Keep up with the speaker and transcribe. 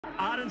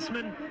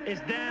Arendsman is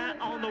there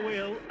on the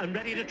wheel and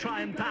ready to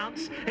try and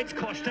bounce. It's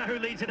Costa who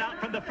leads it out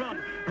from the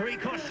front. Rui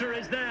Costa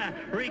is there.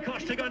 Rui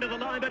Costa going to the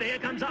line, but here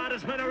comes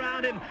Arendsman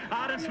around him.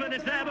 Arendsman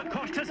is there, but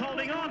Costa's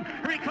holding on.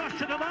 Rui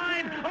Costa the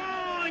line.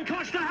 Oh, and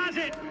Costa has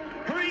it.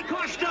 Rui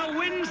Costa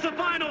wins the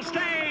final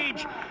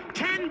stage.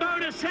 10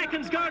 bonus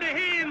seconds go to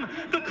him.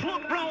 The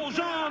clock rolls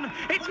on.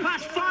 It's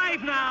past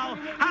 5 now,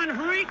 and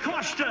Rui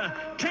Costa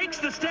takes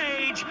the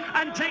stage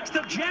and takes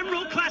the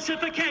general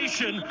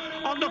classification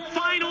on the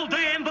final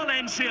day in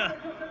Valencia.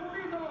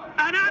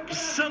 An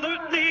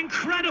absolutely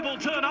incredible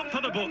turn up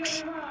for the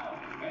books.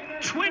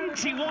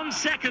 21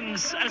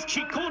 seconds as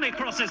Ciccone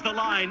crosses the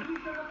line.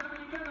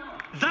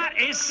 That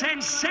is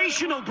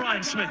sensational,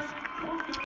 Brian Smith.